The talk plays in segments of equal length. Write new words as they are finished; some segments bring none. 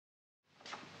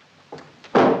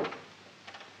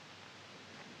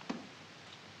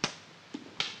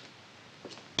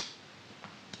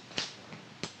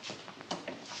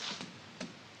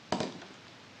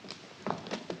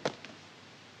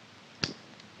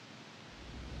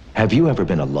Have you ever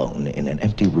been alone in an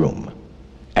empty room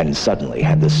and suddenly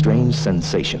had the strange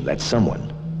sensation that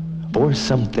someone or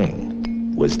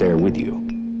something was there with you?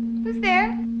 Who's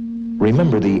there?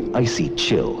 Remember the icy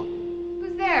chill?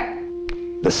 Who's there?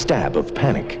 The stab of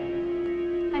panic?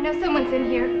 I know someone's in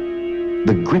here.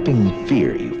 The gripping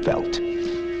fear you felt?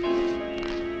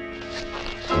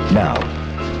 Now,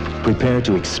 prepare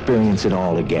to experience it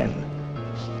all again.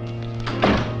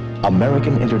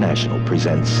 American International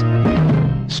presents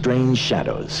Strange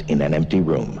Shadows in an Empty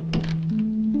Room.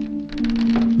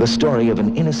 The story of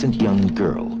an innocent young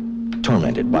girl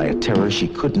tormented by a terror she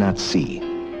could not see.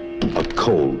 A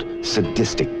cold,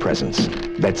 sadistic presence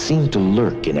that seemed to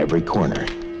lurk in every corner.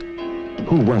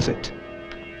 Who was it?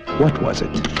 What was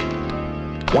it?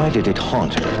 Why did it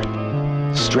haunt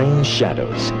her? Strange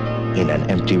Shadows in an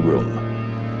Empty Room.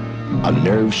 A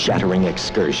nerve-shattering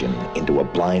excursion into a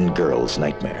blind girl's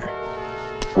nightmare.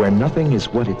 Where nothing is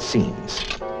what it seems.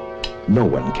 No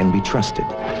one can be trusted.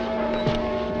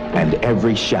 And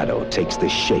every shadow takes the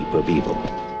shape of evil.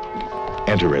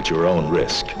 Enter at your own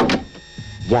risk.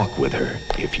 Walk with her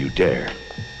if you dare.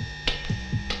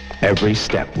 Every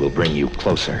step will bring you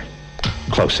closer,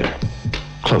 closer,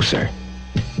 closer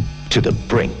to the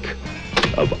brink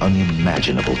of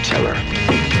unimaginable terror.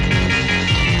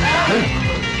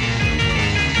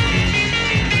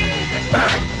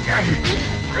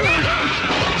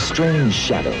 Strange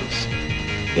Shadows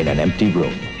in an Empty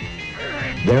Room.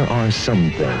 There are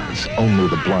some things only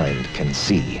the blind can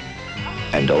see,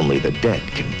 and only the dead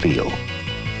can feel.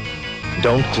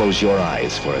 Don't close your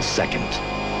eyes for a second,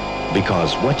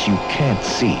 because what you can't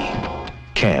see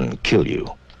can kill you.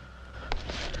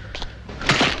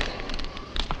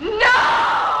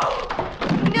 No!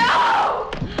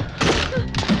 No!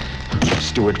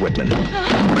 Stuart Whitman.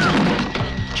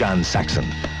 John Saxon.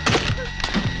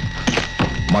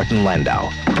 Martin Landau.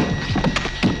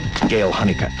 Gayle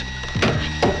Hunnicutt.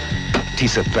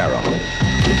 Tisa Farrow.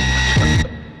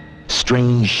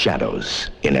 Strange Shadows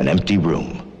in an Empty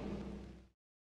Room.